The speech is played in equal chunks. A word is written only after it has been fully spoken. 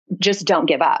just don't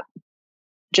give up.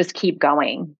 Just keep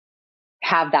going.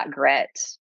 Have that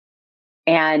grit,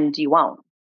 and you won't.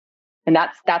 And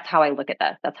that's how I look at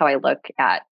this. That's how I look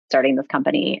at starting this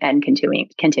company and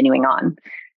continuing on.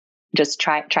 Just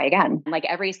try again. Like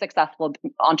every successful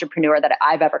entrepreneur that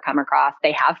I've ever come across,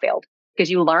 they have failed because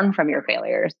you learn from your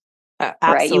failures.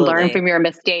 Right? You learn from your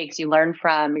mistakes. You learn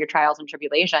from your trials and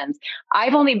tribulations.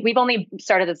 We've only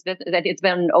started this business. It's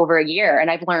been over a year,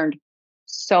 and I've learned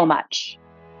so much.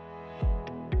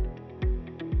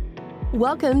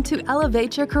 Welcome to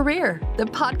Elevate Your Career, the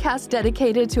podcast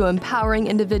dedicated to empowering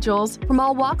individuals from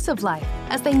all walks of life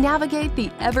as they navigate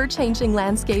the ever-changing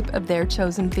landscape of their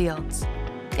chosen fields.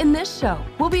 In this show,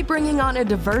 we'll be bringing on a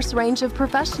diverse range of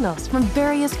professionals from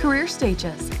various career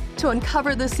stages to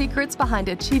uncover the secrets behind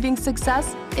achieving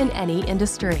success in any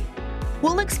industry.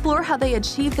 We'll explore how they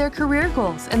achieved their career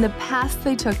goals and the paths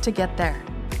they took to get there.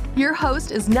 Your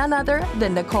host is none other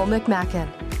than Nicole McMacken,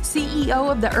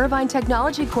 CEO of the Irvine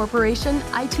Technology Corporation,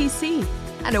 ITC,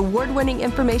 an award-winning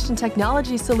information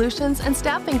technology solutions and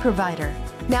staffing provider.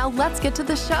 Now let's get to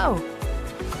the show.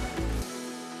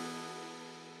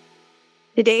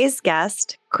 Today's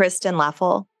guest, Kristin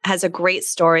Leffel, has a great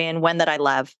story and one that I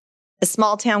love. A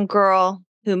small-town girl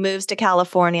who moves to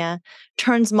California,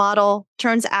 turns model,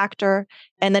 turns actor,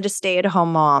 and then a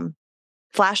stay-at-home mom.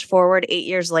 Flash forward 8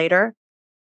 years later,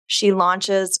 she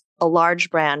launches a large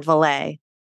brand, Valet.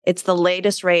 It's the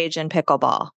latest rage in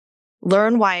pickleball.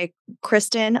 Learn why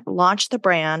Kristin launched the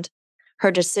brand,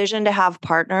 her decision to have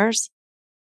partners,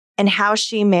 and how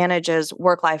she manages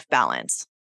work-life balance.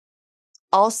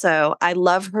 Also, I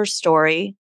love her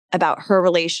story about her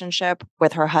relationship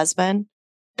with her husband,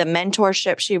 the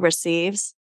mentorship she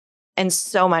receives, and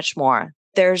so much more.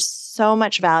 There's so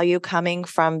much value coming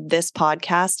from this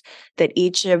podcast that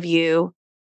each of you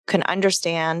can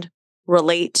understand,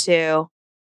 relate to.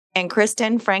 And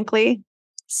Kristin, frankly,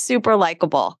 super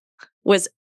likable, was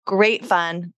great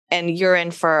fun, and you're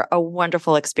in for a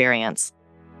wonderful experience.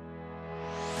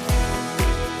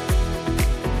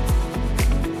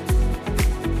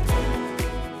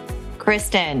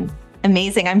 Kristin,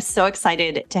 amazing. I'm so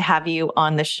excited to have you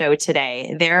on the show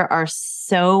today. There are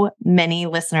so many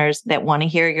listeners that want to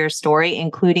hear your story,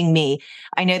 including me.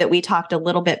 I know that we talked a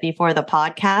little bit before the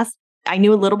podcast. I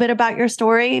knew a little bit about your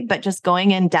story, but just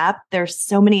going in depth, there's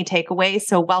so many takeaways.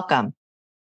 So welcome.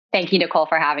 Thank you, Nicole,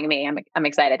 for having me. I'm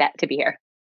excited to be here.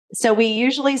 So we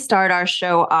usually start our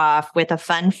show off with a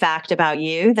fun fact about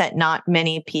you that not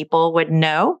many people would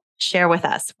know. Share with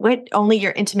us what only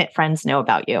your intimate friends know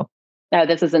about you. No,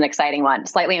 this is an exciting one.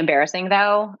 Slightly embarrassing,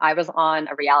 though. I was on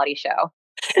a reality show.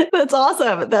 That's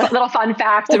awesome. A little fun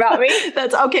fact about me.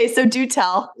 That's okay. So do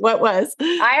tell. What was?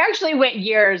 I actually went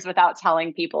years without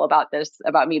telling people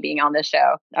about me being on this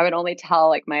show. I would only tell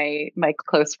like my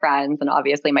close friends and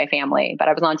obviously my family, but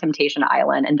I was on Temptation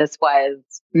Island, and this was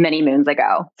many moons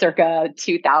ago, circa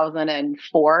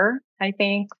 2004, I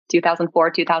think,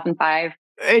 2004, 2005.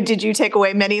 Did you take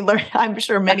away many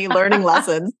learning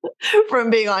lessons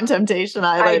from being on Temptation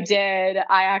Island? I did.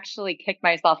 I actually kicked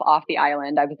myself off the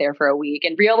island. I was there for a week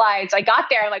and realized I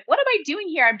got there. I'm like, what am I doing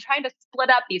here? I'm trying to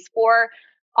split up these 4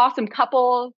 awesome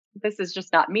couples. This is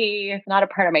just not me. It's not a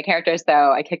part of my character.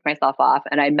 So I kicked myself off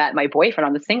and I met my boyfriend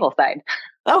on the single side.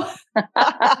 Oh,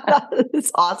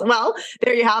 that's awesome. Well,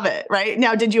 there you have it, right?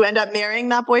 Now, did you end up marrying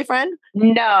that boyfriend?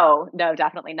 No,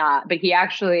 definitely not. But he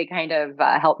actually kind of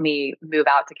helped me move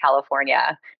out to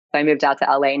California. So I moved out to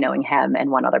LA knowing him and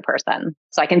one other person.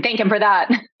 So I can thank him for that.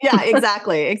 Yeah,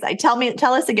 exactly.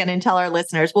 Tell us again and tell our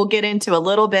listeners. We'll get into a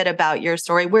little bit about your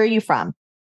story. Where are you from?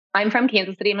 I'm from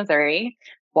Kansas City, Missouri.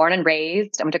 Born and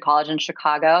raised. I went to college in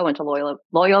Chicago, went to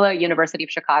Loyola University of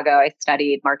Chicago. I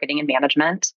studied marketing and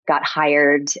management, got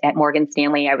hired at Morgan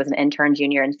Stanley. I was an intern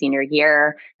junior and senior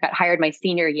year, got hired my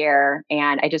senior year,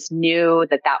 and I just knew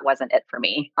that wasn't it for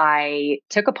me. I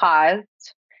took a pause.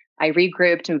 I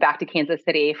regrouped, moved back to Kansas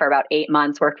City for about 8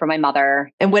 months, worked for my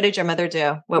mother. And what did your mother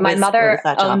do? My mother,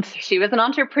 she was an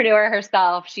entrepreneur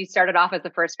herself. She started off as a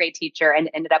first grade teacher and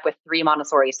ended up with 3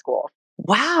 Montessori schools.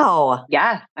 Wow.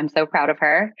 Yeah, I'm so proud of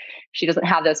her. She doesn't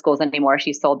have those schools anymore.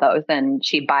 She sold those and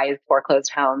she buys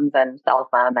foreclosed homes and sells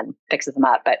them and fixes them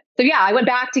up. But so yeah, I went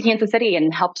back to Kansas City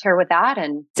and helped her with that.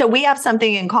 And so we have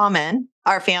something in common,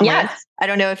 our family. Yes. I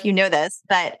don't know if you know this,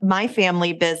 but my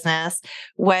family business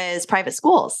was private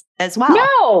schools as well.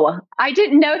 No, I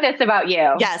didn't know this about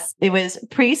you. Yes, it was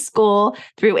preschool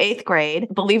through 8th grade.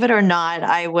 Believe it or not,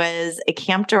 I was a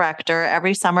camp director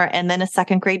every summer and then a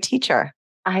 2nd grade teacher.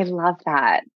 I love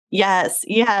that. Yes.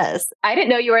 I didn't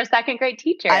know you were a 2nd grade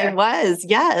teacher. I was.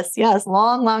 Yes.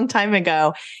 Long time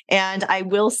ago. And I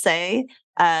will say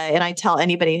And I tell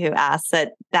anybody who asks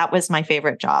that was my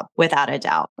favorite job, without a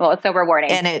doubt. Well, it's so rewarding.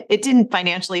 And it didn't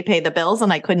financially pay the bills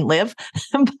and I couldn't live.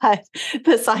 But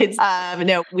besides,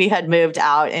 no, we had moved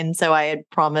out. And so I had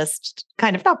promised,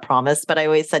 kind of not promised, but I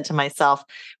always said to myself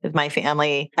with my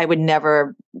family, I would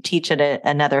never teach at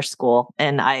another school.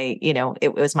 And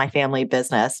it was my family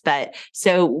business. But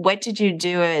so what did you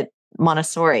do at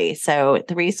Montessori? So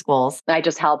 3 schools. I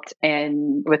just helped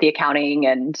with the accounting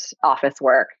and office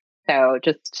work. So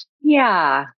just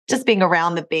being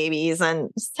around the babies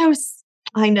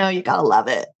I know you gotta love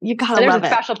it. You gotta love it.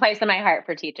 There's a special place in my heart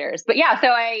for teachers. But so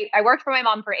I worked for my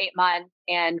mom for 8 months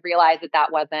and realized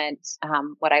that wasn't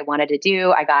what I wanted to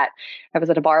do. I was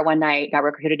at a bar one night, got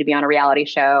recruited to be on a reality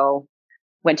show,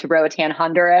 went to Roatan,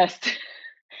 Honduras.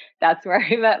 That's where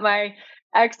I met my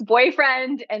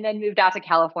ex-boyfriend, and then moved out to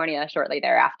California shortly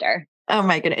thereafter. Oh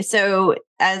my goodness. So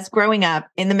as growing up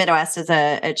in the Midwest as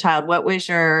a child, what was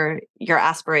your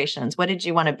aspirations? What did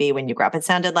you want to be when you grew up? It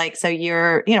sounded like, so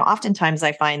oftentimes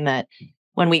I find that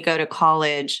when we go to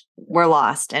college, we're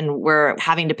lost and we're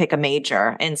having to pick a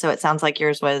major. And so it sounds like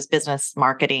yours was business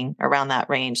marketing, around that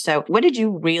range. So what did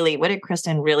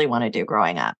Kristin really want to do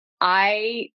growing up?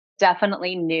 I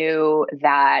definitely knew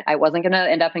that I wasn't going to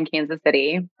end up in Kansas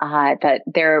City.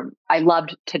 I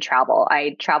loved to travel.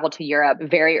 I traveled to Europe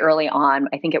very early on.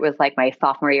 I think it was like my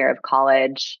sophomore year of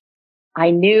college.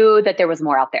 I knew that there was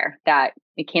more out there, that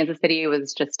Kansas City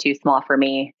was just too small for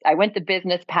me. I went the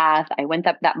business path. I went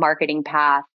up that marketing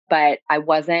path, but I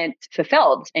wasn't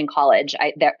fulfilled in college.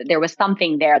 There was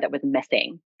something there that was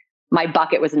missing. My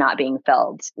bucket was not being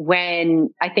filled. When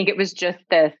I think it was just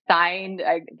the sign,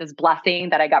 this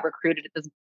blessing that I got recruited at this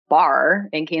bar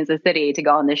in Kansas City to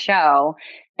go on the show.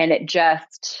 And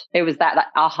it was that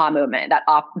aha moment, that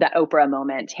Oprah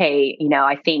moment. Hey,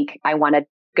 I think I want to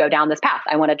go down this path.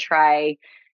 I want to try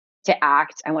to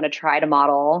act. I want to try to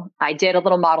model. I did a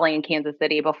little modeling in Kansas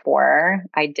City before.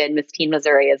 I did Miss Teen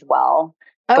Missouri as well.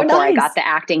 Oh, before nice. I got the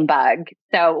acting bug.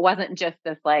 So it wasn't just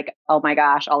this like, oh my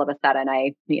gosh, all of a sudden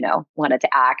I, wanted to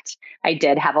act. I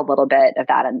did have a little bit of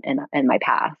that in my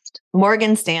past.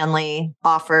 Morgan Stanley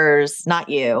offers, not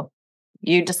you.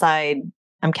 You decide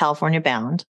I'm California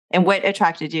bound. And what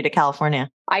attracted you to California?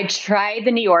 I tried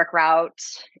the New York route.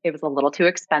 It was a little too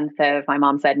expensive. My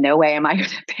mom said, no way am I going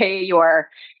to pay your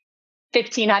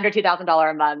 $1,500,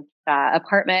 $2,000 a month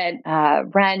apartment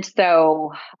rent.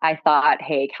 So I thought,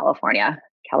 hey, California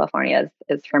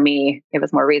is for me. It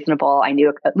was more reasonable. I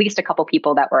knew at least a couple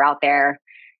people that were out there.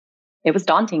 It was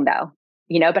daunting though,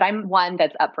 but I'm one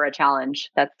that's up for a challenge.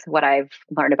 That's what I've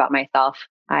learned about myself.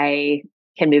 I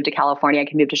can move to California, I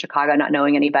can move to Chicago, not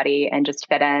knowing anybody and just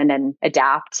fit in and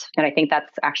adapt. And I think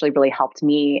that's actually really helped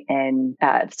me in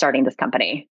starting this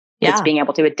company. Yeah. It's being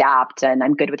able to adapt, and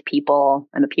I'm good with people.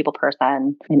 I'm a people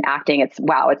person. In acting, it's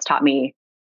taught me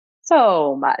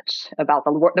so much about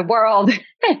the world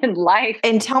and life.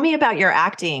 And tell me about your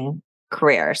acting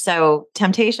career. So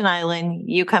Temptation Island,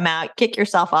 you come out, kick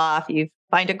yourself off, you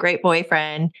find a great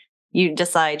boyfriend, you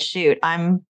decide, shoot,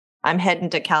 I'm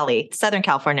heading to Cali, Southern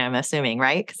California, I'm assuming,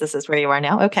 right? Because this is where you are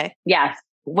now. Okay. Yes.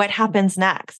 What happens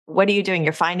next? What are you doing?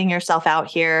 You're finding yourself out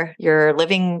here. You're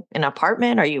living in an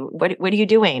apartment. What are you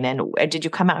doing? And did you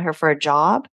come out here for a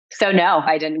job? So no,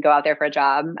 I didn't go out there for a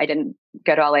job. I didn't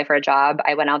go to LA for a job.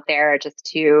 I went out there just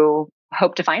to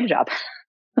hope to find a job,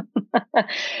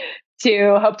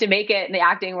 to hope to make it in the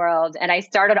acting world. And I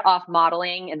started off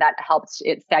modeling, and that helped.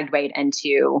 It segued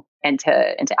into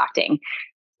acting.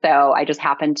 So I just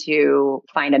happened to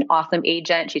find an awesome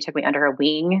agent. She took me under her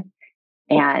wing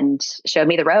and showed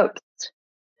me the ropes,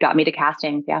 got me to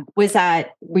castings. Yeah.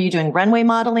 Were you doing runway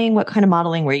modeling? What kind of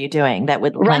modeling were you doing that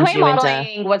would lend you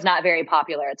modeling was not very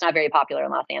popular. It's not very popular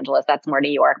in Los Angeles. That's more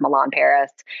New York, Milan,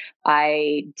 Paris.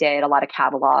 I did a lot of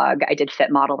catalog. I did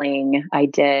fit modeling. I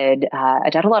did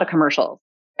a lot of commercials,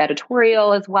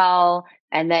 editorial as well.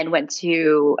 And then went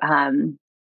to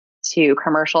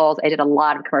commercials. I did a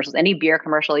lot of commercials. Any beer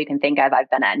commercial you can think of, I've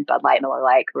been in. Bud Light, Miller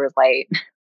Lite, Coors Light.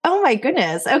 Oh my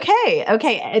goodness. Okay.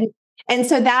 And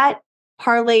so that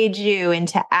parlayed you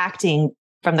into acting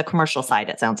from the commercial side,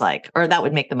 it sounds like, or that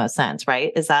would make the most sense,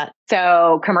 right? Is that?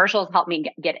 So commercials helped me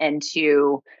get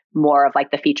into more of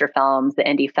like the feature films, the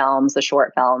indie films, the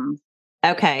short films.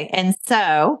 Okay. And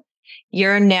so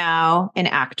you're now an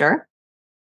actor,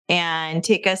 and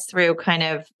take us through kind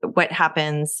of what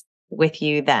happens with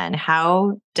you then.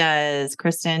 How does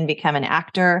Kristin become an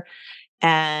actor?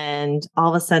 And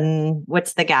all of a sudden,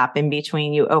 what's the gap in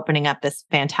between you opening up this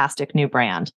fantastic new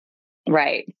brand?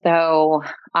 Right. So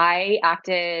I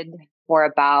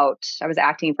was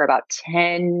acting for about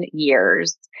 10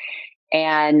 years,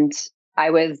 and I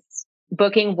was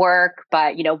booking work,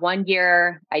 but 1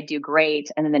 year I do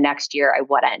great. And then the next year I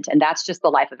wouldn't. And that's just the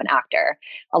life of an actor.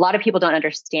 A lot of people don't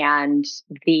understand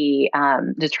the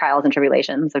trials and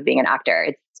tribulations of being an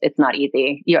actor. It's not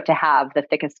easy. You have to have the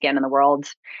thickest skin in the world.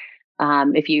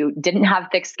 If you didn't have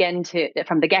thick skin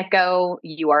from the get-go,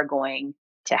 you are going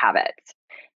to have it.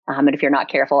 And if you're not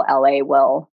careful, LA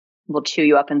will chew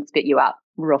you up and spit you out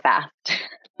real fast.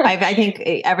 I think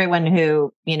everyone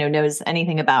who, knows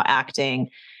anything about acting,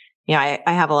 I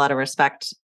have a lot of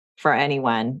respect for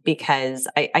anyone because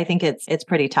I think it's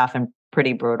pretty tough and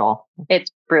pretty brutal.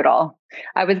 It's brutal.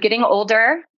 I was getting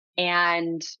older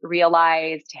and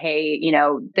realized, hey,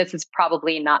 this is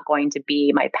probably not going to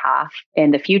be my path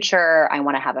in the future. I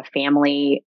want to have a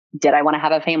family. Did I want to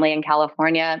have a family in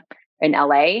California, in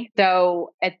LA?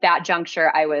 So at that juncture,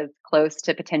 I was close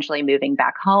to potentially moving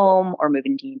back home or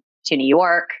moving to New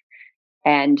York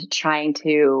and trying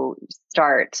to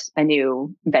start a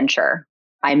new venture.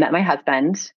 I met my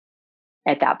husband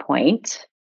at that point,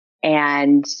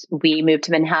 and we moved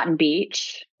to Manhattan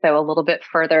Beach, so a little bit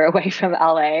further away from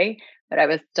LA, but I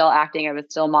was still acting, I was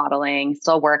still modeling,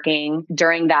 still working.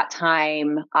 During that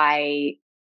time, I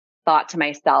thought to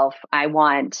myself, I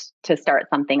want to start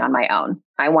something on my own.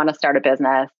 I want to start a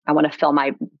business. I want to fill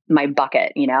my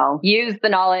bucket, use the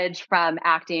knowledge from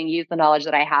acting, use the knowledge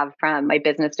that I have from my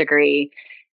business degree.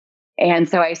 And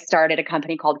so I started a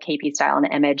company called KP Style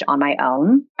and Image on my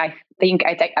own. I think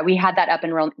we had that up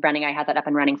and running. I had that up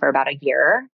and running for about a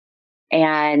year.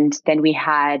 And then we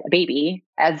had a baby.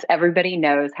 As everybody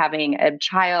knows, having a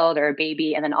child or a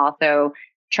baby, and then also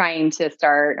trying to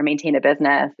start or maintain a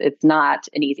business, it's not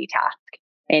an easy task.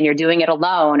 And you're doing it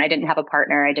alone. I didn't have a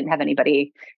partner. I didn't have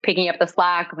anybody picking up the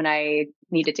slack when I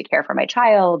needed to care for my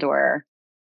child or.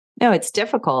 No, it's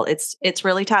difficult. It's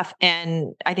really tough.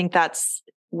 And I think that's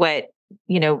what,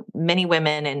 many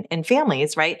women and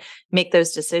families, right, make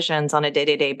those decisions on a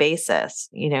day-to-day basis,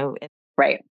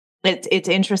 Right. It's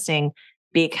interesting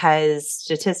because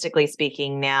statistically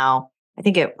speaking now, I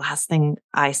think last thing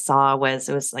I saw was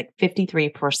it was like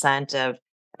 53%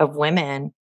 of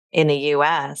women in the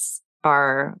US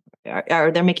are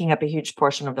they're making up a huge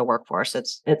portion of the workforce.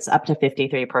 It's up to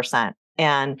 53%.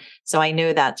 And so I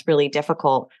know that's really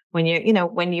difficult when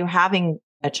when you're having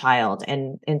a child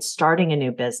and starting a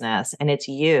new business and it's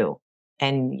you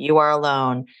and you are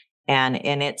alone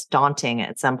and it's daunting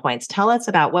at some points. Tell us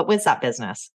about what was that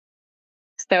business?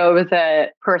 So it was a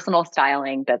personal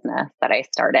styling business that I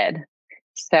started.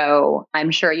 So I'm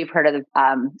sure you've heard of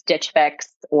Stitch Fix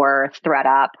or Thread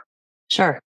Up.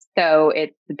 Sure. So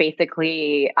it's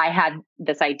basically, I had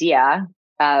this idea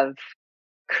of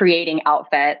creating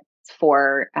outfits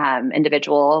for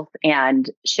individuals and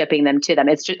shipping them to them.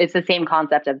 It's the same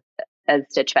concept as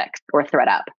Stitch Fix or Thread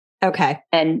Up. Okay.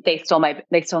 And they stole my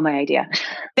idea.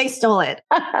 They stole it.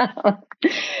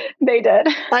 They did.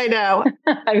 I know.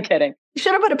 I'm kidding. You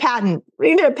should have put a patent.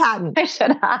 We need a patent. I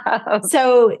should have.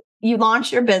 So you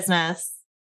launched your business,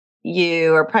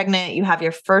 you are pregnant, you have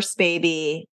your first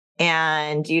baby,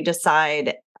 and you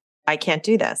decide, I can't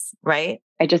do this, right?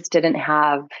 I just didn't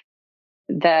have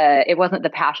it wasn't the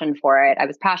passion for it. I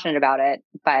was passionate about it,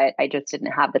 but I just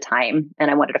didn't have the time and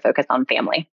I wanted to focus on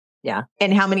family. Yeah.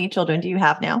 And how many children do you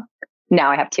have now? Now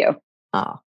I have 2.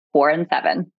 Oh, 4 and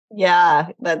 7. Yeah,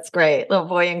 that's great. Little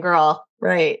boy and girl.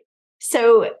 Right.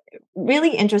 So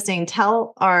really interesting.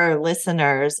 Tell our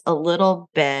listeners a little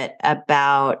bit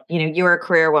about, you're a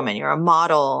career woman, you're a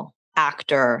model,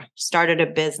 actor, started a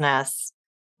business,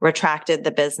 retracted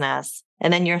the business,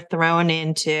 and then you're thrown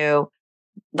into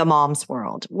the mom's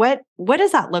world. What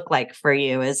does that look like for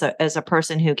you as a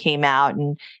person who came out?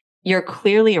 And you're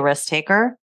clearly a risk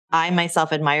taker. I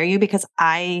myself admire you because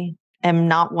I am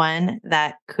not one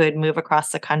that could move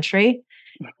across the country.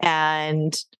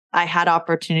 And I had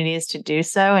opportunities to do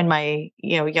so in my,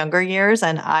 younger years.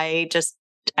 And I just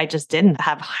didn't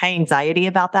have high anxiety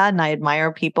about that. And I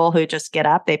admire people who just get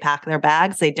up, they pack their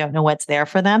bags, they don't know what's there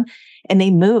for them, and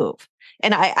they move.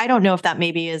 And I don't know if that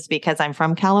maybe is because I'm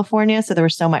from California, so there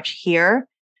was so much here,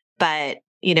 but,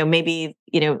 maybe,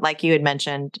 like you had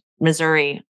mentioned,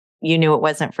 Missouri, you knew it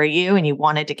wasn't for you and you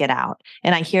wanted to get out.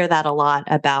 And I hear that a lot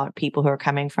about people who are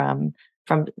coming from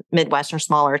Midwest or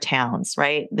smaller towns,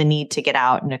 right? The need to get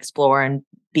out and explore and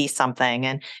be something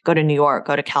and go to New York,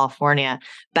 go to California.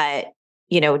 But,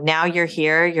 now you're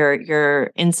here, you're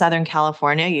in Southern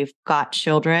California, you've got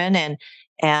children,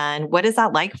 and what is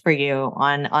that like for you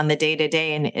on the day to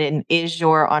day? And is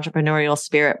your entrepreneurial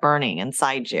spirit burning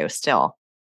inside you still?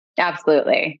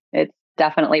 Absolutely. It's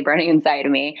definitely burning inside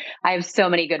of me. I have so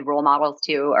many good role models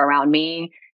too around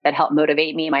me. that help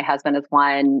motivate me. My husband is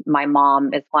one. My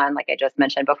mom is one, like I just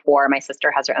mentioned before. My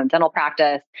sister has her own dental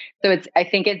practice. So I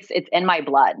think it's in my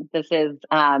blood. This is,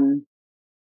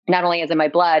 not only is in my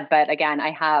blood, but again,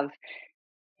 I have,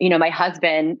 my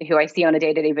husband who I see on a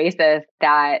day-to-day basis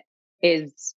that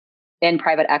is in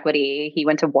private equity. He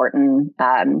went to Wharton,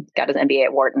 got his MBA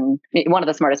at Wharton, one of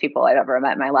the smartest people I've ever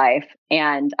met in my life.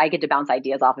 And I get to bounce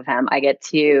ideas off of him. I get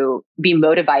to be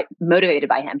motivated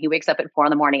by him. He wakes up at 4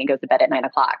 a.m. and goes to bed at 9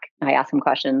 o'clock. I ask him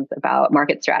questions about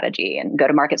market strategy and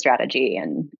go-to-market strategy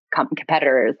and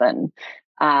competitors. And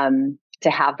to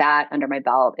have that under my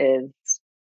belt is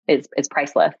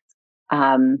priceless.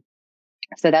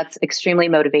 So that's extremely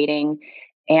motivating.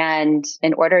 And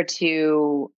in order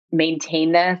to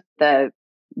maintain the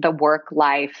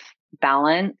work-life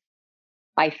balance,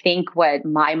 I think what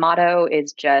my motto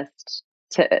is just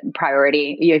to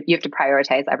priority. You have to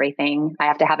prioritize everything. I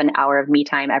have to have an hour of me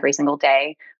time every single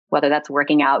day, whether that's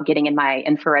working out, getting in my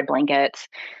infrared blanket,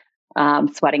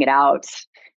 sweating it out,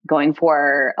 going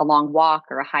for a long walk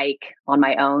or a hike on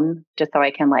my own, just so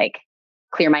I can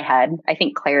clear my head. I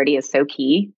think clarity is so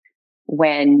key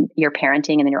when you're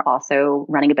parenting and then you're also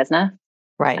running a business.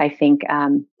 Right. I think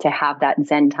to have that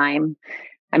Zen time.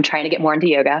 I'm trying to get more into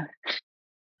yoga.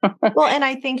 Well, and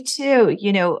I think too,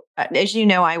 as you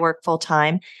know, I work full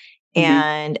time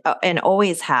and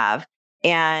always have.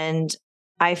 And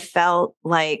I felt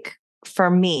like for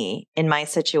me in my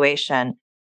situation,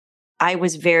 I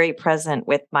was very present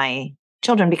with my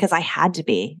children because I had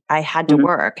to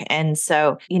work. And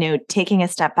so, taking a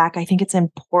step back, I think it's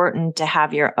important to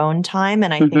have your own time.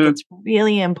 And I think it's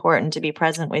really important to be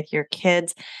present with your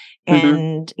kids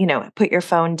and, put your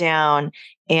phone down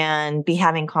and be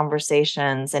having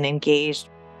conversations and engaged.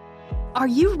 Are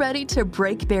you ready to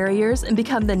break barriers and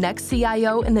become the next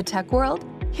CIO in the tech world?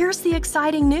 Here's the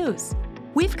exciting news.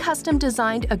 We've custom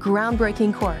designed a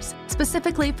groundbreaking course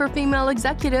specifically for female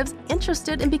executives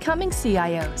interested in becoming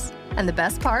CIOs. And the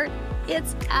best part,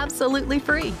 it's absolutely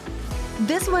free.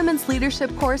 This women's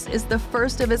leadership course is the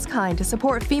first of its kind to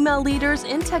support female leaders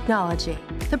in technology.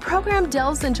 The program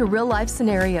delves into real-life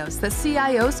scenarios that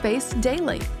CIOs face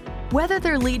daily, whether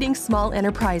they're leading small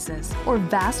enterprises or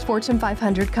vast Fortune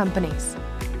 500 companies.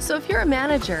 So if you're a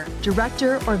manager,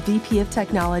 director, or VP of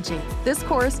technology, this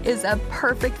course is a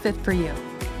perfect fit for you.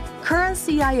 Current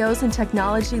CIOs and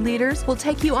technology leaders will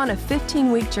take you on a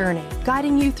 15-week journey,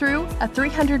 guiding you through a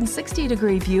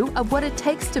 360-degree view of what it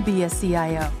takes to be a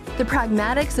CIO, the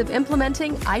pragmatics of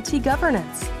implementing IT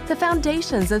governance, the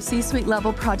foundations of C-suite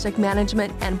level project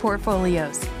management and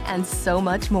portfolios, and so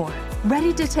much more.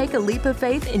 Ready to take a leap of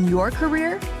faith in your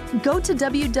career? Go to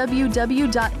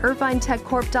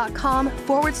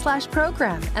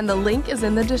www.irvinetechcorp.com/program, and the link is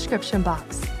in the description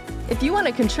box. If you want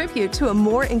to contribute to a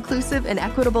more inclusive and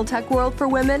equitable tech world for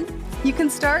women, you can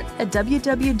start at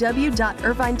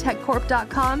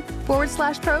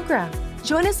www.irvinetechcorp.com/program.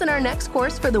 Join us in our next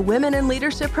course for the Women in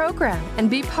Leadership program and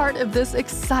be part of this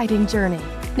exciting journey.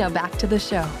 Now back to the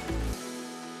show.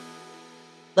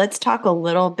 Let's talk a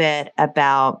little bit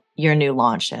about your new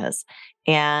launches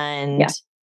and,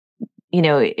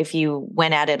 if you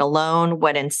went at it alone,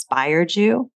 what inspired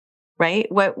you, right?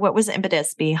 What was the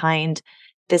impetus behind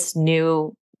this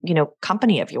new,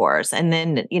 company of yours? And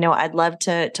then, I'd love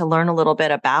to learn a little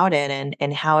bit about it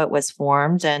and how it was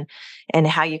formed and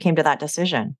how you came to that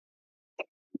decision.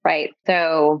 Right.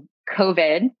 So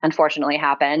COVID unfortunately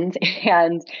happened.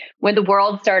 And when the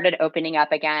world started opening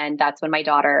up again, that's when my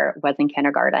daughter was in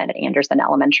kindergarten at Anderson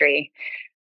Elementary.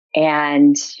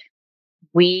 And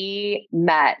we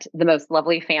met the most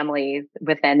lovely families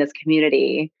within this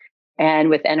community and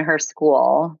within her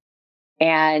school.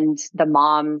 And the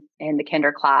moms in the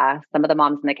kinder class, some of the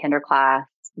moms in the kinder class,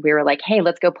 we were like, hey,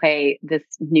 let's go play this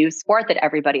new sport that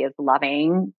everybody is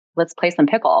loving. Let's play some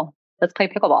pickle. Let's play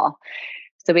pickleball.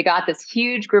 So we got this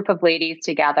huge group of ladies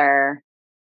together,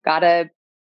 got a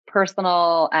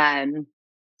personal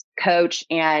coach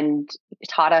and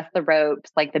taught us the ropes,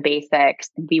 like the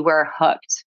basics. We were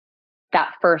hooked.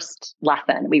 That first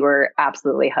lesson, we were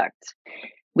absolutely hooked.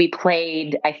 We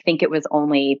played, I think it was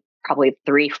only probably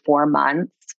 3-4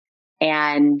 months.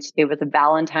 And it was a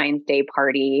Valentine's Day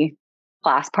party,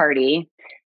 class party.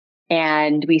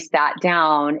 And we sat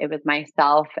down. It was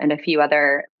myself and my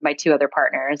 2 other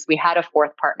partners. We had a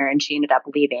 4th partner and she ended up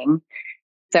leaving.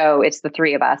 So it's the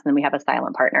 3 of us and we have a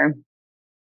silent partner.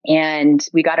 And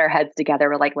we got our heads together.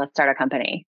 We're like, let's start a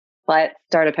company. Let's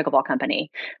start a pickleball company.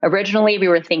 Originally, we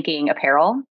were thinking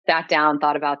apparel, sat down,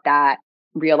 thought about that,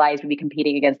 realized we'd be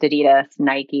competing against Adidas,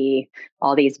 Nike,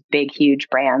 all these big, huge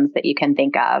brands that you can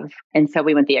think of. And so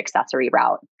we went the accessory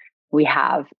route. We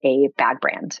have a bag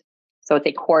brand. So it's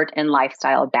a court and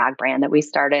lifestyle bag brand that we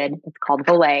started. It's called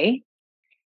Volet.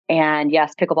 And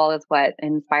yes, pickleball is what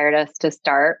inspired us to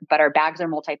start, but our bags are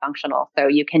multifunctional. So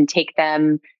you can take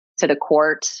them to the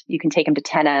court, you can take them to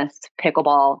tennis,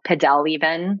 pickleball, padel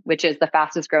even, which is the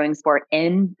fastest growing sport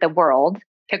in the world.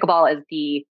 Pickleball is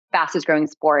the fastest growing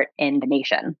sport in the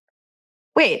nation.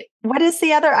 Wait, what is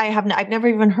the other? I've never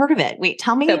even heard of it. Wait,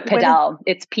 tell me. So padel,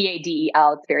 it's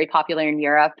Padel. It's very popular in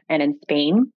Europe and in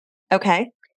Spain. Okay.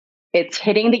 It's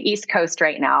hitting the East Coast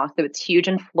right now. So it's huge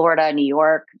in Florida, New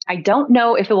York. I don't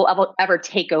know if it will ever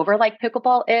take over like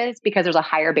pickleball is because there's a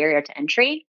higher barrier to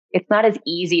entry. It's not as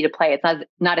easy to play. It's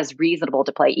not as reasonable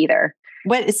to play either.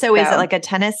 So is it like a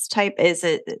tennis type? Is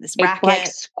it this racket? It's like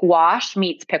squash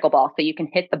meets pickleball. So you can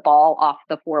hit the ball off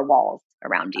the four walls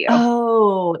around you.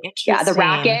 Oh, interesting. Yeah, the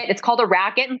racket. It's called a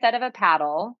racket instead of a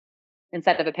paddle,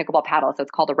 instead of a pickleball paddle. So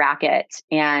it's called a racket,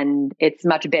 and it's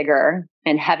much bigger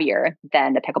and heavier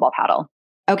than the pickleball paddle.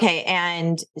 Okay.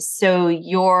 And so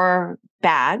your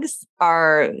bags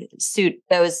suit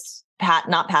those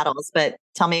not paddles, but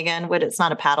tell me again what it's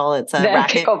not a paddle. It's a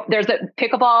racket. There's a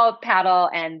pickleball paddle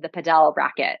and the padel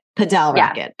racket. Padel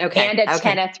racket. Okay. And a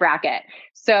tennis racket.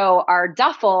 So our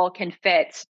duffel can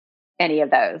fit any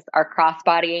of those. Our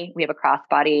crossbody, we have a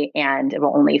crossbody, and it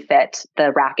will only fit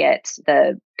the racket,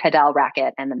 the padel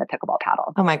racket, and then the pickleball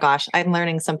paddle. Oh my gosh, I'm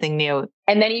learning something new.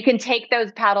 And then you can take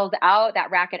those paddles out, that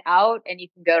racket out, and you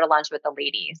can go to lunch with the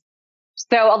ladies.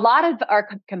 So a lot of our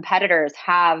competitors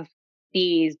have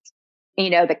these,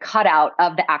 the cutout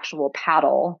of the actual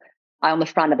paddle on the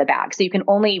front of the bag. So you can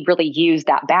only really use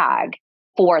that bag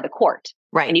for the court.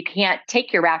 Right. And you can't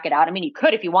take your racket out. I mean, you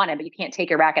could if you wanted, but you can't take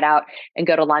your racket out and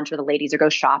go to lunch with the ladies or go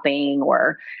shopping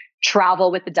or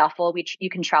travel with the duffel. You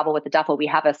can travel with the duffel. We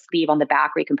have a sleeve on the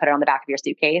back where you can put it on the back of your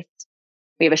suitcase.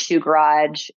 We have a shoe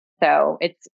garage. So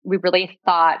we really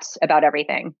thought about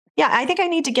everything. Yeah, I think I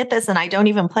need to get this, and I don't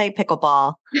even play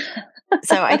pickleball.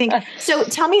 So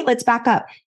tell me, let's back up.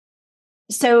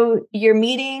 So you're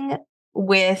at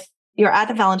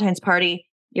the Valentine's party,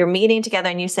 you're meeting together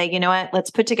and you say, you know what, let's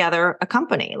put together a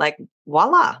company. Like,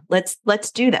 voila, let's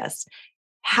do this.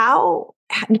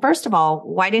 First of all,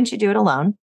 why didn't you do it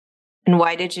alone? And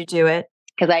why did you do it?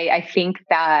 Because I think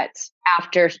that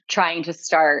after trying to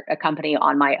start a company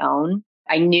on my own,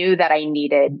 I knew that I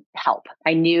needed help.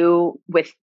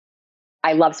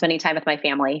 I love spending time with my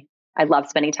family. I love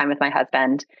spending time with my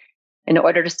husband. In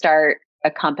order to start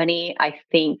a company, I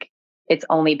think it's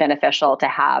only beneficial to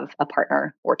have a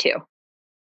partner or two.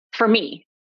 For me.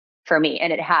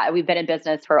 And we've been in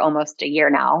business for almost a year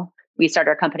now. We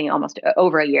started our company almost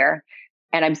over a year.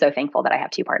 And I'm so thankful that I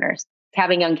have two partners.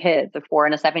 Having young kids, a 4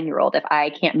 and a 7-year-old, if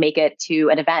I can't make it to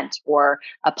an event or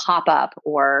a pop-up,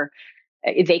 or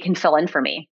they can fill in for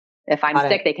me. If I'm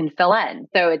sick, they can fill in.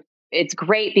 So it's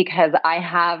great because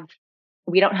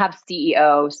we don't have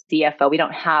CEO, CFO. We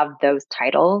don't have those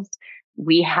titles.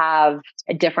 We have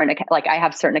I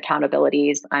have certain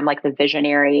accountabilities. I'm like the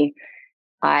visionary.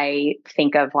 I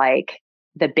think of like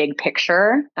the big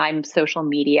picture. I'm social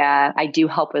media. I do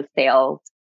help with sales,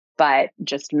 but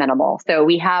just minimal. So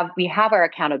we have our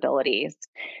accountabilities.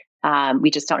 We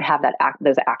just don't have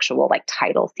those actual like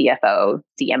title CFO,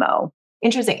 CMO.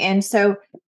 Interesting. And so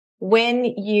when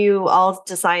you all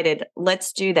decided,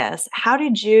 let's do this, how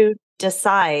did you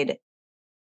decide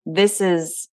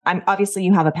obviously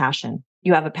you have a passion.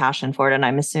 You have a passion for it. And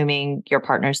I'm assuming your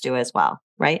partners do as well,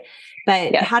 right?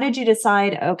 But How did you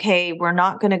decide, okay, we're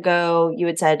not going to go, you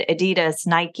had said Adidas,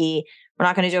 Nike, we're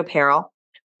not going to do apparel.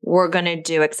 We're going to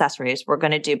do accessories. We're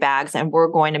going to do bags, and we're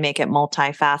going to make it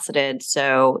multifaceted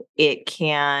so it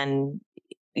can,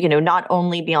 not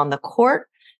only be on the court,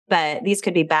 but these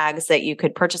could be bags that you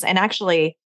could purchase. And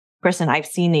actually, Kristin, I've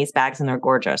seen these bags and they're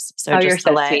gorgeous. So just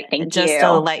to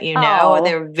let you know,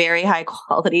 they're very high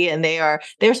quality, and they're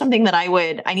something that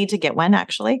I need to get one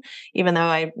actually, even though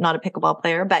I'm not a pickleball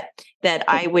player, but that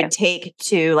I would take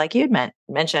to, like you had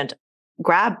mentioned,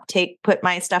 put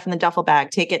my stuff in the duffel bag,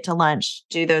 take it to lunch,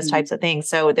 do those types of things.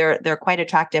 So they're quite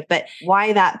attractive. But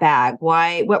why that bag?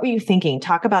 What were you thinking?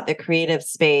 Talk about the creative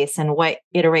space and what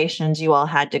iterations you all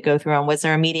had to go through. And was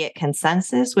there immediate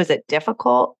consensus? Was it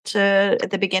difficult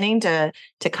at the beginning to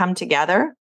come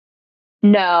together?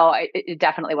 No, it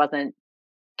definitely wasn't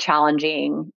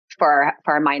challenging for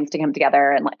our minds to come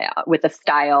together, and with the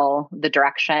style, the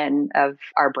direction of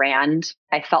our brand.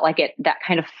 I felt like that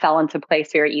kind of fell into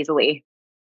place very easily.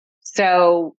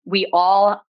 So we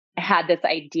all had this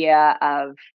idea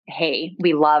of, hey,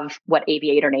 we love what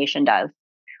Aviator Nation does.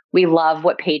 We love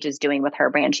what Paige is doing with her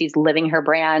brand. She's living her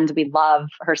brand. We love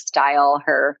her style,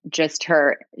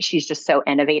 she's just so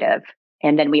innovative.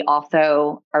 And then we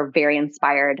also are very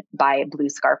inspired by Blue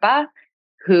Scarpa,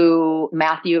 who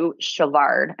Matthew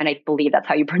Chavard, and I believe that's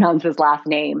how you pronounce his last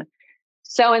name.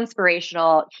 So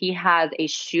inspirational. He has a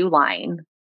shoe line,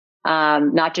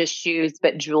 not just shoes,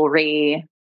 but jewelry.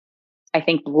 I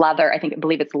think leather. I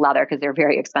believe it's leather because they're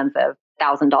very expensive,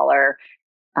 $1,000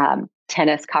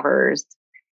 tennis covers.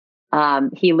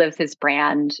 He lives his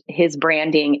brand. His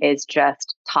branding is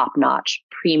just top notch,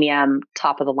 premium,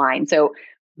 top of the line. So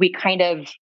we kind of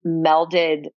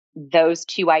melded those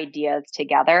two ideas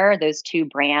together, those two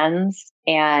brands,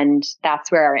 and that's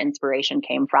where our inspiration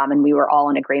came from. And we were all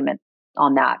in agreement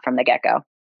on that from the get-go.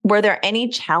 Were there any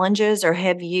challenges, or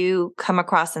have you come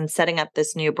across in setting up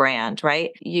this new brand,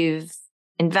 right? You've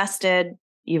invested,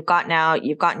 you've gotten out,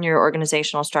 you've gotten your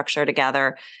organizational structure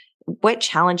together. What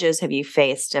challenges have you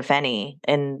faced, if any,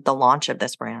 in the launch of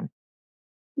this brand?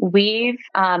 We've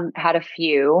had a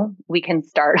few. We can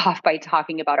start off by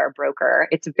talking about our broker.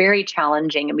 It's very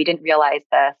challenging, and we didn't realize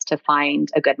this, to find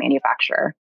a good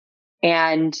manufacturer.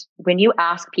 And when you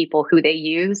ask people who they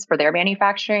use for their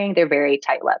manufacturing, they're very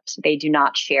tight-lipped. They do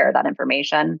not share that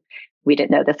information. We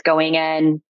didn't know this going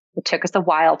in. It took us a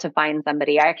while to find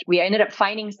somebody. We ended up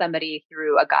finding somebody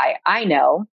through a guy I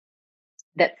know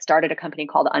that started a company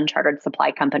called Uncharted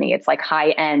Supply Company. It's like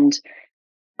high-end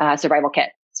survival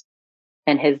kits.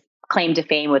 And his claim to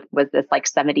fame was this like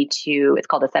 72, it's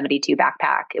called a 72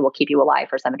 backpack. It will keep you alive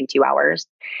for 72 hours.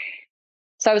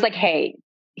 So I was like, hey,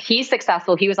 he's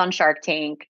successful. He was on Shark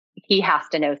Tank. He has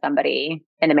to know somebody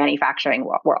in the manufacturing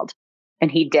world. And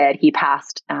he did. He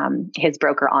passed his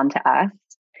broker on to us.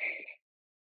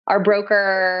 Our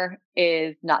broker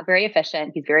is not very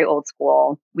efficient. He's very old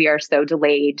school. We are so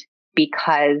delayed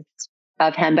because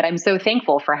of him, but I'm so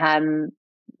thankful for him.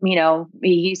 You know,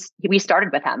 we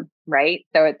started with him, right?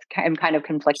 So I'm kind of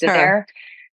conflicted there.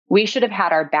 We should have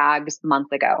had our bags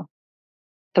months ago,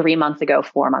 3 months ago,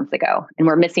 4 months ago. And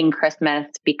we're missing Christmas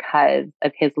because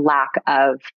of his lack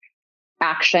of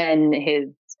action, his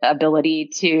ability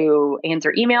to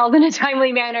answer emails in a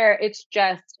timely manner. It's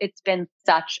been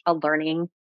such a learning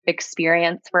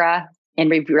experience for us. And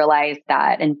we've realized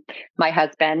that. And my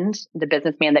husband, the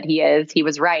businessman that he is, he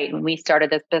was right. When we started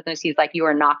this business, he's like,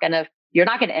 you're not going to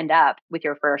end up with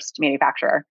your first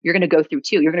manufacturer. You're going to go through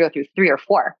 2. You're going to go through 3 or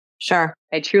 4. Sure.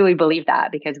 I truly believe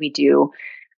that, because we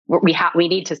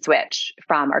need to switch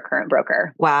from our current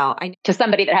broker. Wow. To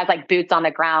somebody that has like boots on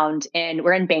the ground. And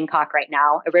we're in Bangkok right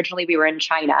now. Originally, we were in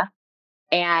China,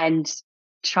 and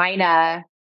China,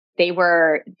 they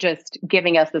were just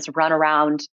giving us this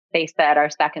runaround. They said our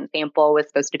second sample was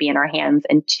supposed to be in our hands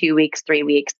in 2 weeks, 3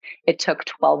 weeks. It took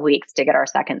 12 weeks to get our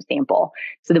second sample.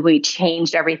 So then we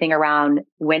changed everything around,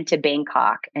 went to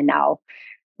Bangkok, and now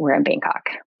we're in Bangkok.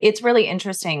 It's really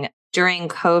interesting. During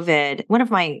COVID, one of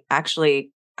my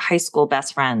actually high school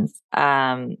best friends,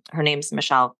 her name's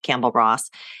Michelle Campbell Ross,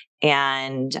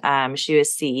 and she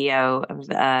was CEO of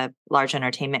a large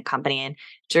entertainment company. And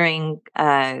during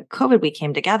COVID, we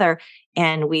came together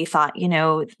and we thought,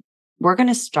 we're going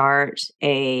to start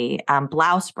a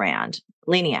blouse brand.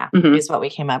 Linea is what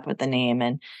we came up with the name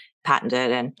and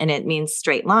patented. And it means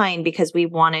straight line, because we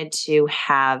wanted to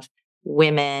have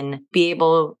women be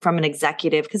able, from an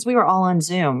executive, because we were all on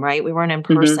Zoom, right? We weren't in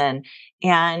person.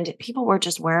 And people were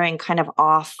just wearing kind of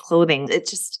off clothing.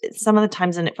 It's just some of the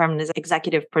times from an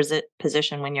executive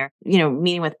position, when you're,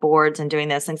 meeting with boards and doing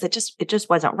those things, it just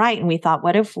wasn't right. And we thought,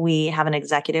 what if we have an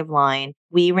executive line?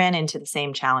 We ran into the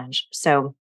same challenge.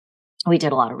 So we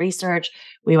did a lot of research.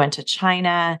 We went to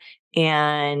China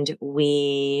and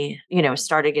we,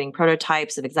 started getting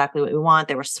prototypes of exactly what we want.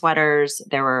 There were sweaters,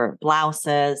 there were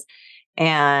blouses,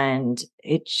 and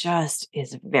it just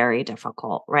is very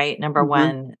difficult, right? Number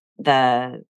one,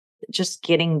 just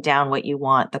getting down what you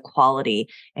want, the quality,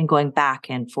 and going back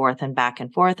and forth and back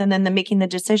and forth. And then making the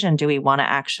decision, do we want to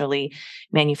actually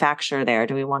manufacture there?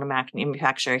 Do we want to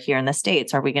manufacture here in the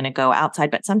States? Are we going to go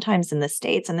outside? But sometimes in the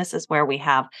States, and this is where we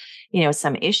have,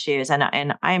 some issues. And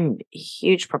I'm a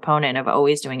huge proponent of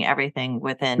always doing everything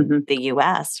within the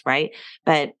US, right?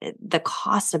 But the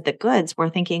cost of the goods, we're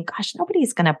thinking, gosh,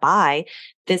 nobody's going to buy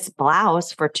this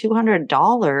blouse for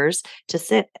 $200 to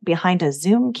sit behind a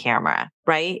Zoom camera,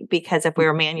 right? Because if we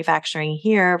were manufacturing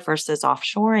here versus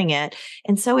offshoring it.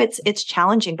 And so it's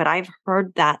challenging, but I've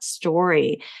heard that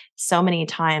story so many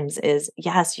times is,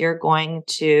 yes, you're going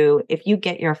to, if you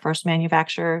get your first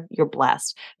manufacturer, you're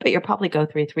blessed, but you'll probably go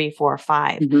through 3, 4,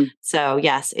 5. So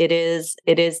yes, it is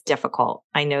difficult.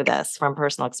 I know this from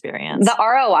personal experience. The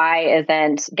ROI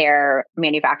isn't their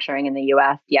manufacturing in the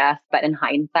US, yes, but in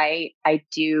hindsight, I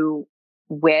do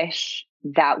wish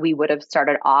that we would have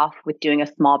started off with doing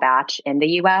a small batch in the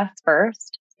US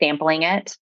first, sampling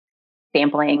it,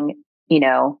 sampling,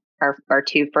 our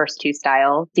first two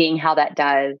styles, seeing how that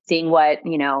does, seeing what,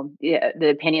 the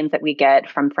opinions that we get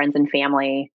from friends and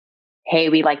family. Hey,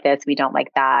 we like this, we don't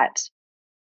like that.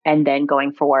 And then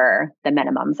going for the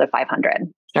minimums of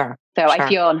 500. Sure. So I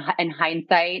feel in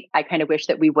hindsight, I kind of wish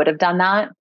that we would have done that.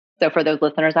 So for those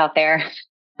listeners out there.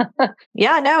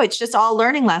 Yeah, no, it's just all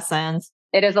learning lessons.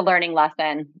 It is a learning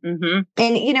lesson. Mm-hmm.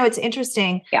 And, it's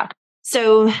interesting. Yeah.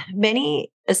 So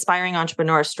many aspiring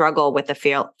entrepreneurs struggle with the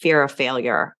fear of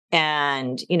failure.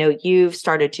 And, you've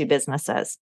started 2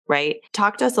 businesses, right?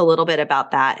 Talk to us a little bit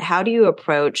about that. How do you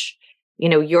approach,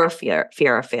 your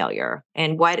fear of failure?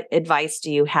 And what advice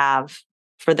do you have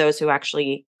for those who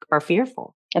actually are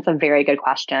fearful? That's a very good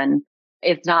question.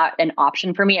 It's not an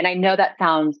option for me. And I know that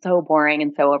sounds so boring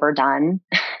and so overdone,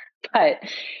 but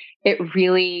it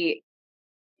really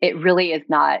is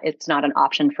not. It's not an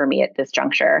option for me at this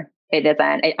juncture. It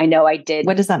isn't. I know I did.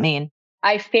 What does that mean?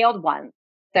 I failed once.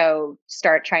 So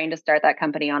trying to start that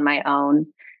company on my own,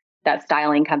 that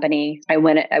styling company. I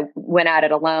went at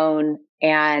it alone.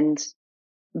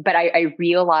 But I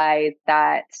realized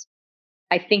that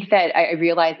I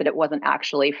realized that it wasn't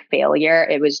actually failure.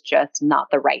 It was just not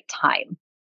the right time.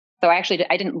 So I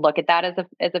didn't look at that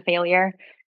as a failure.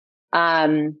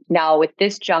 Now with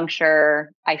this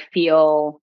juncture, I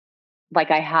feel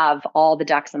like I have all the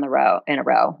ducks in a row.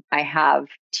 I have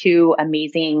 2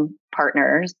 amazing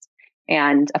partners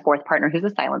and a 4th partner who's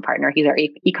a silent partner. He's our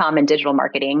e-com and digital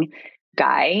marketing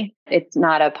guy. It's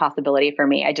not a possibility for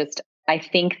me. I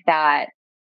think that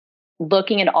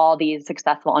looking at all these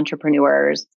successful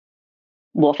entrepreneurs,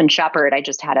 Wolf and Shepherd, I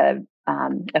just had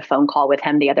a phone call with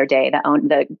him the other day,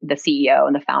 the CEO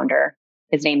and the founder.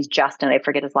 His name's Justin. I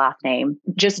forget his last name.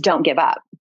 Just don't give up.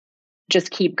 Just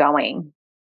keep going.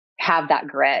 Have that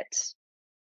grit,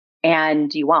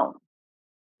 and you won't.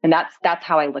 And that's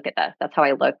how I look at this. That's how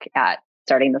I look at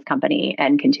starting this company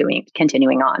and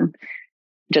continuing on.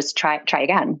 Just try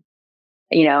again.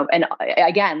 And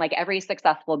again, like every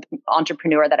successful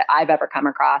entrepreneur that I've ever come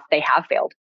across, they have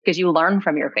failed because you learn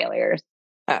from your failures,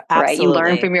 right? You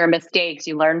learn from your mistakes.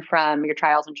 You learn from your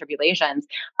trials and tribulations.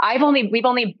 We've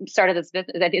only started this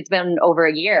business. It's been over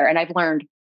a year and I've learned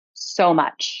so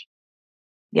much.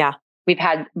 Yeah. We've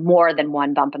had more than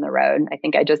one bump in the road. I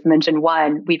think I just mentioned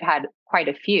one. We've had quite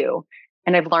a few,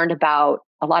 and I've learned a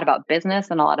lot about business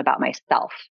and a lot about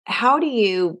myself. How do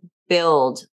you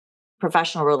build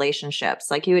professional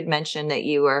relationships? Like you had mentioned that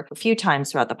you were a few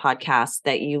times throughout the podcast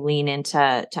that you lean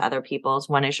into other people's.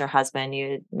 One is your husband,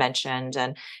 you mentioned,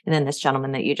 and then this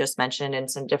gentleman that you just mentioned, and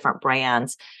some different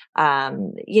brands. How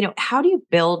do you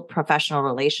build professional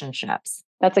relationships?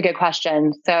 That's a good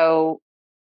question. So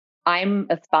I'm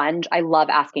a sponge. I love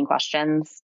asking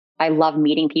questions. I love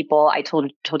meeting people. I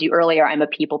told you earlier, I'm a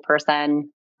people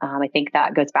person. I think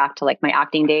that goes back to like my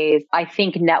acting days. I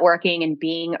think networking and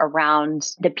being around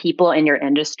the people in your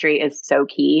industry is so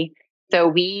key. So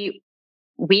we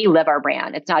live our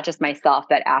brand. It's not just myself,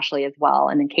 but Ashley as well.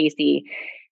 And then Casey,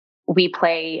 we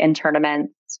play in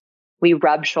tournaments. We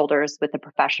rub shoulders with the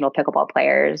professional pickleball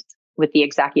players, with the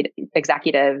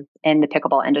executives in the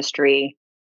pickleball industry.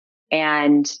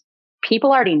 And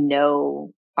people already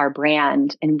know our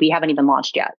brand and we haven't even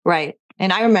launched yet. Right.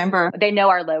 And I remember they know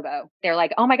our logo. They're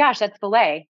like, oh my gosh, that's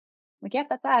Filet. I'm like, yes,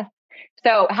 that's us.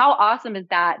 So how awesome is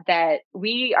that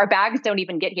our bags don't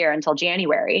even get here until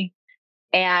January,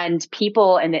 and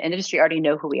people in the industry already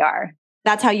know who we are.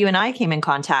 That's how you and I came in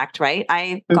contact, right?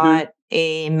 I got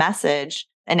a message,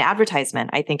 an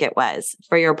advertisement, I think it was,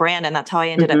 for your brand. And that's how I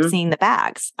ended up seeing the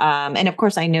bags. And of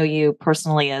course, I know you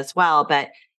personally as well, but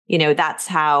that's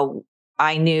how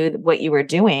I knew what you were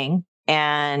doing.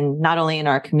 And not only in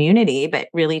our community, but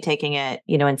really taking it,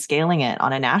 and scaling it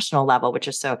on a national level, which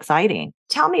is so exciting.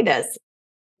 Tell me this,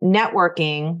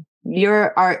 networking,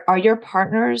 are your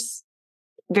partners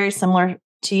very similar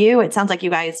to you? It sounds like you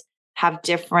guys have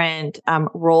different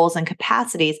roles and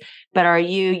capacities, but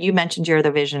you mentioned you're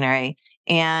the visionary.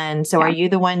 And so are you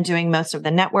the one doing most of the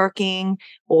networking,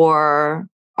 or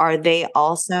are they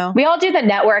also? We all do the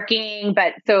networking,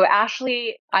 but so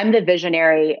Ashley, I'm the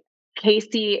visionary.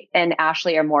 Casey and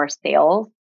Ashley are more sales,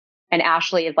 and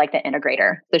Ashley is like the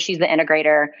integrator. So she's the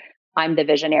integrator. I'm the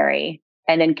visionary.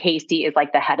 And then Casey is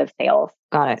like the head of sales.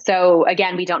 Got it. So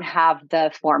again, we don't have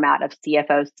the format of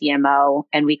CFO, CMO,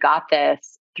 and we got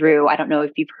this through, I don't know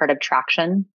if you've heard of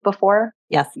Traction before.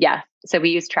 Yes. Yes. So we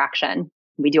use Traction.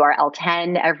 We do our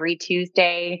L10 every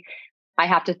Tuesday. I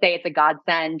have to say it's a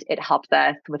godsend. It helps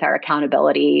us with our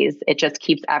accountabilities. It just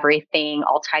keeps everything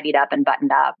all tidied up and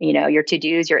buttoned up. Your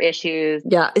to-dos, your issues.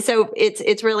 Yeah. So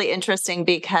it's really interesting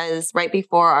because right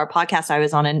before our podcast, I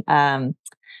was on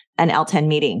an L10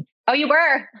 meeting. Oh, you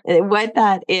were? What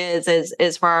that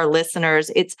is for our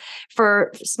listeners. It's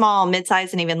for small,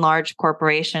 mid-sized, and even large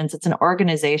corporations. It's an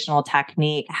organizational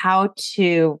technique, how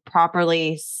to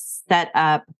properly set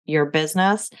up your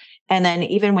business. And then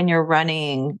even when you're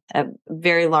running a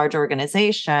very large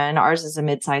organization, ours is a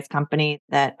mid-sized company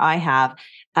that I have,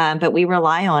 but we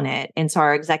rely on it. And so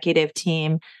our executive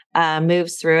team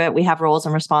moves through it. We have roles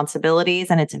and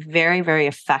responsibilities, and it's very, very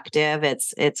effective.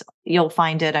 You'll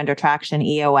find it under Traction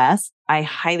EOS. I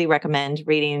highly recommend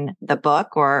reading the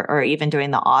book or even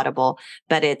doing the Audible,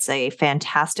 but it's a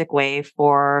fantastic way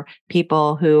for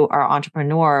people who are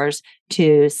entrepreneurs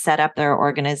to set up their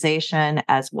organization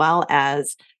as well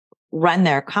as run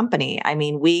their company. I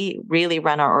mean, we really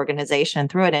run our organization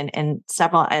through it. And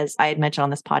several, as I had mentioned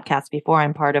on this podcast before,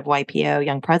 I'm part of YPO,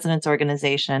 Young Presidents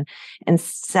Organization, and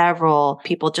several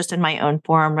people just in my own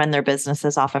forum run their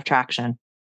businesses off of Traction.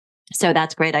 So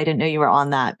that's great. I didn't know you were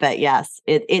on that, but yes,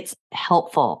 it's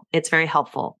helpful. It's very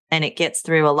helpful. And it gets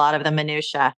through a lot of the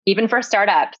minutia. Even for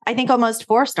startups. I think almost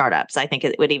for startups, I think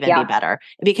it would even be better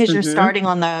because you're starting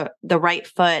on the right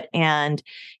foot and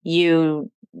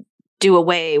you do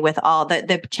away with all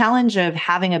the challenge of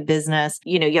having a business.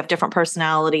 You have different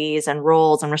personalities and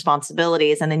roles and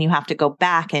responsibilities, and then you have to go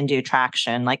back and do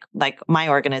Traction like my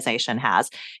organization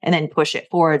has, and then push it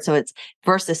forward. So it's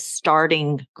versus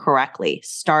starting correctly,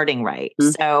 starting right.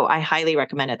 Mm-hmm. So I highly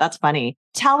recommend it. That's funny.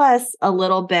 Tell us a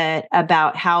little bit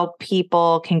about how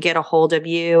people can get a hold of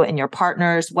you and your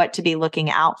partners, what to be looking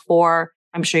out for.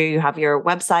 I'm sure you have your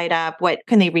website up. What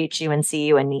can they reach you and see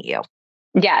you and meet you?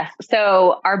 Yes.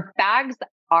 So our bags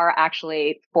are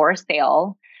actually for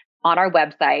sale on our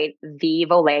website,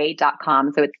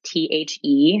 thevolee.com. So it's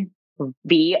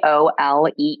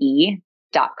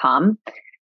TheVolee.com.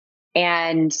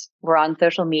 And we're on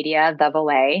social media, The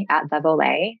Volee, at The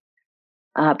Volee.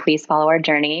 Please follow our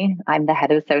journey. I'm the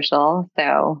head of social,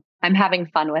 so I'm having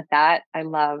fun with that. I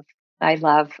love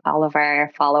all of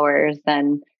our followers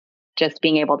and just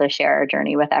being able to share our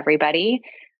journey with everybody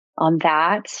on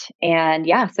that. And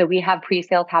so we have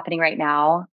pre-sales happening right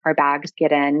now. Our bags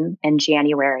get in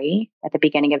January, at the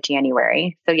beginning of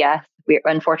January. So yes,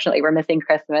 unfortunately we're missing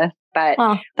Christmas, but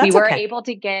we were able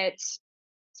to get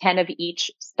 10 of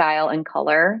each style and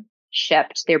color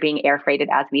shipped. They're being air freighted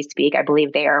as we speak. I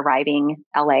believe they are arriving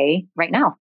LA right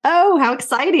now. Oh, how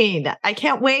exciting. I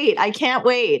can't wait.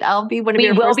 I'll be one of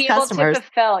your first customers. We will be able to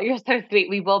fulfill. You're so sweet.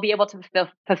 We will be able to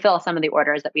fulfill some of the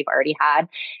orders that we've already had.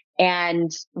 And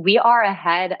we are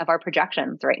ahead of our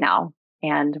projections right now.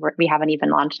 And we haven't even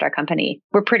launched our company.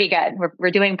 We're pretty good. We're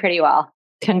doing pretty well.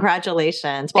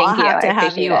 Congratulations. Well, I'll have to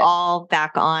have you all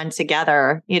back on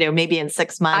together, maybe in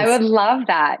 6 months. I would love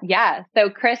that. Yeah. So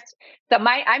I'm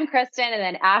Kristin, and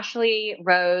then Ashley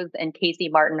Rose and Casey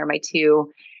Martin are my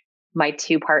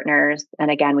two partners.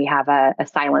 And again, we have a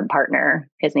silent partner.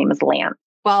 His name is Lance.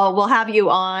 Well, we'll have you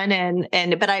on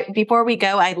but before we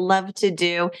go, I'd love to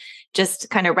do just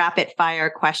kind of rapid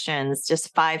fire questions,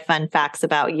 just 5 fun facts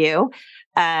about you.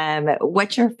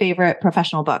 What's your favorite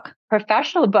professional book?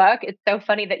 Professional book? It's so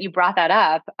funny that you brought that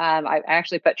up. I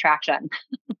actually put Traction.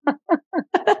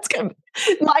 That's good.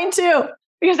 Mine too.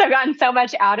 Because I've gotten so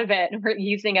much out of it and we're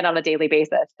using it on a daily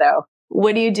basis. So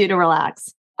what do you do to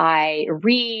relax? I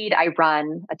read, I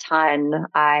run a ton.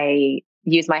 I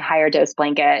use my higher dose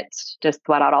blanket, just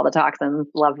sweat out all the toxins.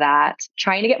 Love that.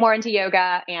 Trying to get more into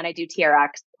yoga, and I do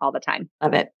TRX all the time.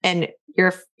 Love it. And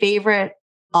your favorite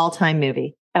all-time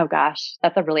movie? Oh gosh,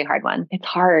 that's a really hard one. It's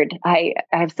hard. I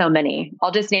have so many.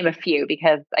 I'll just name a few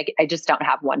because I just don't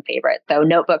have one favorite. So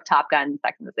Notebook, Top Gun,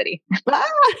 Sex and the City.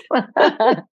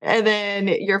 And then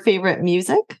your favorite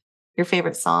music? Your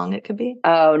favorite song it could be?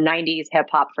 Oh, 90s hip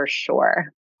hop for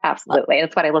sure. Absolutely.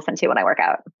 That's what I listen to when I work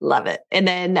out. Love it. And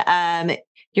then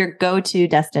your go-to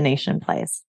destination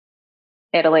place?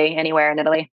 Italy, anywhere in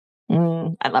Italy.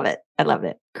 I love it.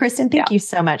 Kristin, thank you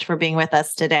so much for being with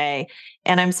us today.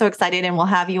 And I'm so excited, and we'll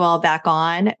have you all back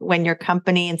on when your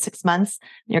company in 6 months,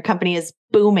 your company is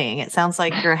booming. It sounds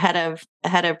like you're ahead of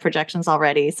projections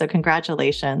already. So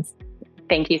congratulations.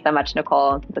 Thank you so much,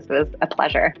 Nicole. This was a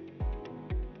pleasure.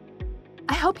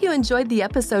 I hope you enjoyed the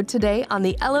episode today on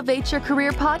the Elevate Your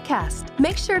Career podcast.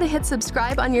 Make sure to hit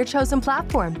subscribe on your chosen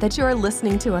platform that you are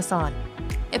listening to us on.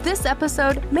 If this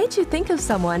episode made you think of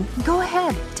someone, go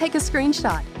ahead, take a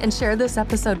screenshot and share this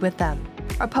episode with them,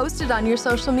 or post it on your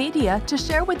social media to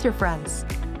share with your friends.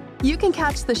 You can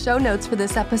catch the show notes for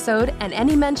this episode and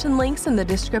any mentioned links in the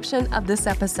description of this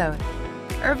episode.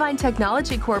 Irvine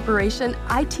Technology Corporation,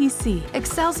 ITC,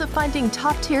 excels at finding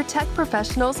top-tier tech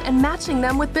professionals and matching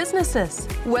them with businesses.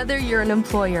 Whether you're an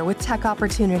employer with tech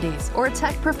opportunities or a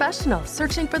tech professional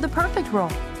searching for the perfect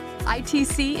role,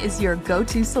 ITC is your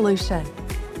go-to solution.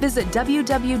 Visit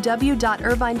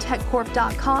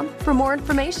www.irvinetechcorp.com for more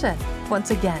information.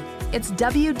 Once again, it's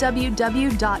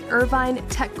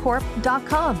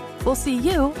www.irvinetechcorp.com. We'll see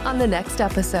you on the next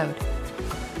episode.